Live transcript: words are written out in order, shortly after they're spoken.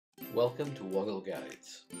Welcome to Woggle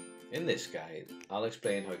Guides. In this guide, I'll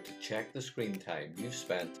explain how to check the screen time you've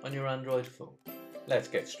spent on your Android phone. Let's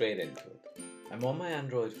get straight into it. I'm on my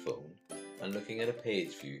Android phone and looking at a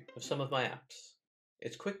page view of some of my apps.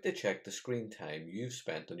 It's quick to check the screen time you've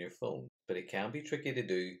spent on your phone, but it can be tricky to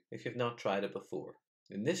do if you've not tried it before.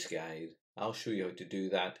 In this guide, I'll show you how to do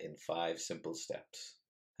that in 5 simple steps.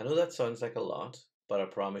 I know that sounds like a lot, but I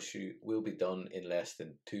promise you we'll be done in less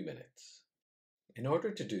than 2 minutes. In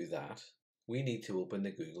order to do that, we need to open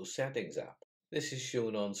the Google Settings app. This is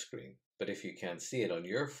shown on screen, but if you can't see it on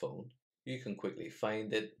your phone, you can quickly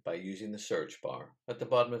find it by using the search bar at the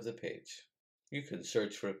bottom of the page. You can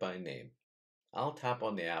search for it by name. I'll tap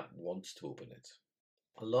on the app once to open it.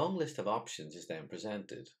 A long list of options is then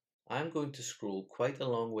presented. I'm going to scroll quite a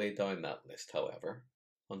long way down that list, however,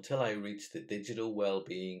 until I reach the Digital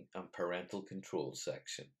Wellbeing and Parental Control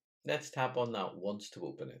section. Let's tap on that once to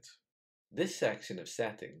open it. This section of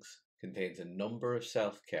settings contains a number of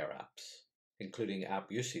self-care apps, including app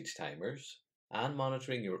usage timers and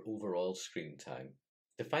monitoring your overall screen time.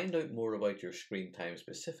 To find out more about your screen time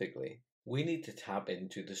specifically, we need to tap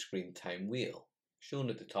into the screen time wheel, shown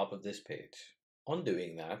at the top of this page. On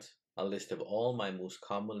doing that, a list of all my most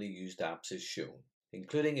commonly used apps is shown,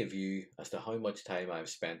 including a view as to how much time I've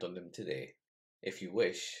spent on them today. If you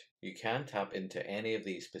wish, you can tap into any of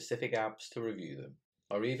these specific apps to review them,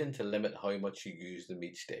 or even to limit how much you use them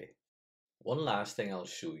each day. One last thing I'll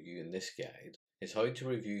show you in this guide is how to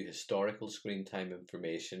review historical screen time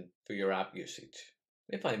information for your app usage.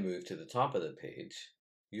 If I move to the top of the page,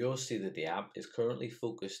 you'll see that the app is currently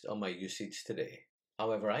focused on my usage today.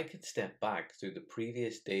 However, I could step back through the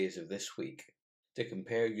previous days of this week to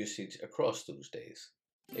compare usage across those days.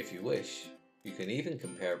 If you wish, you can even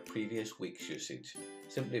compare previous week's usage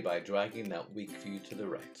simply by dragging that week view to the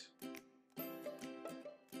right.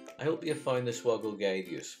 I hope you found this Woggle guide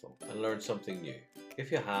useful and learned something new.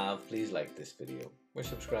 If you have, please like this video or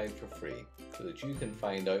subscribe for free so that you can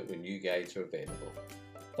find out when new guides are available.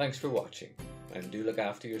 Thanks for watching, and do look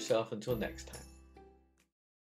after yourself until next time.